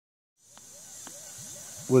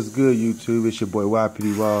What's good, YouTube? It's your boy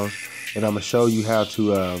YPD Walls, and I'm gonna show you how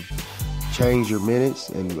to change your minutes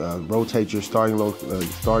and rotate your starting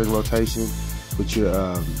rotation with your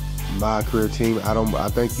Mycareer team. I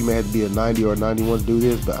think you may have to be a 90 or a 91 to do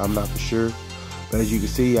this, but I'm not for sure. But as you can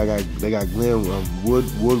see, they got Glenn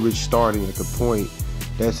Woodridge starting at the point.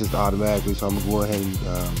 That's just automatically. So I'm gonna go ahead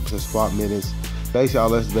and just swap minutes. Basically, all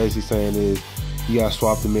that's basically saying is you gotta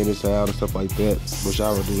swap the minutes out and stuff like that, which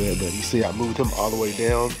I would do that. But you see, I moved him all the way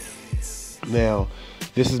down. Now,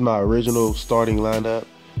 this is my original starting lineup.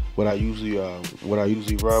 What I usually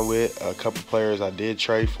run with. A couple players I did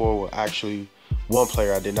trade for. Well, actually, one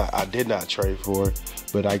player I did not trade for,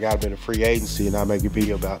 but I got him in a free agency, and I'll make a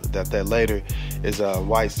video about that later. Is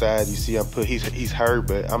Whiteside. You see, he's hurt,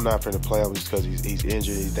 but I'm not finna play him just because he's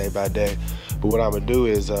injured. He's day by day. But what I'm gonna do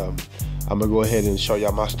is I'm gonna go ahead and show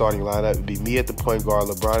y'all my starting lineup. It'd be me at the point guard,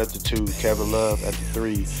 LeBron at the 2, Kevin Love at the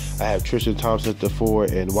 3. I have Tristan Thompson at the 4,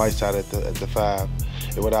 and Whiteside at the 5.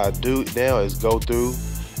 And what I do now is go through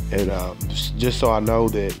and just so I know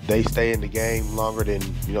that they stay in the game longer than,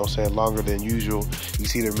 you know what I'm saying, longer than usual. You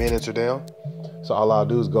see their minutes are down. So all I'll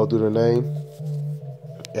do is go through their name,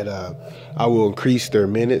 and I will increase their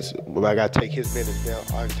minutes. But I gotta take his minutes down.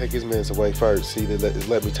 I can take his minutes away first. See,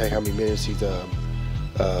 let me take how many minutes he's gonna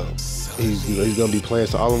be playing.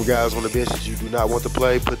 So all them guys on the bench that you do not want to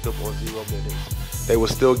play, put them on 0 minutes. They will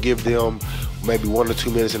still give them maybe 1 or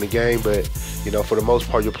 2 minutes in the game, but you know, for the most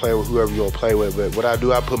part, you're playing with whoever you want to play with. But what I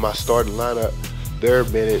do, I put my starting lineup, their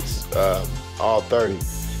minutes, all 30.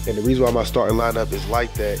 And the reason why my starting lineup is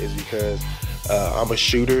like that is because I'm a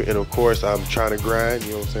shooter, and of course I'm trying to grind,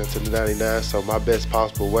 you know what I'm saying, to the 99. So my best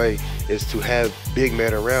possible way is to have big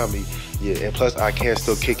men around me. Yeah, and plus I can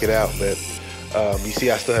still kick it out. But you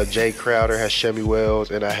see, I still have Jay Crowder, has Shemi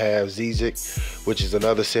Wells, and I have Zizic, which is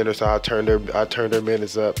another center. So I turned their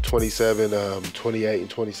minutes up 27, 28, and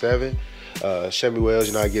 27. Shemi Wells,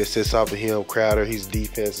 you know, I get assists off of him. Crowder, he's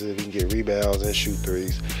defensive, he can get rebounds and shoot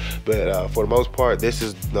threes. But for the most part, this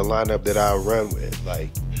is the lineup that I run with.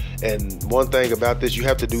 And one thing about this, you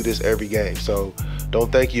have to do this every game. So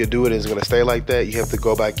don't think you'll do it and it's gonna stay like that. You have to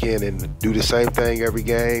go back in and do the same thing every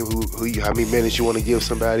game. How many minutes you want to give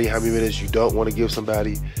somebody, how many minutes you don't want to give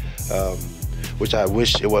somebody. Which I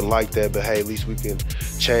wish it wasn't like that, but hey, at least we can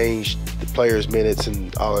change the players' minutes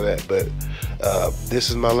and all of that. But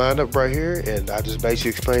this is my lineup right here, and I just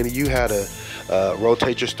basically explained to you how to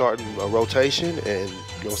rotate your starting rotation and, you know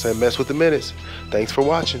what I'm saying, mess with the minutes. Thanks for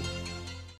watching.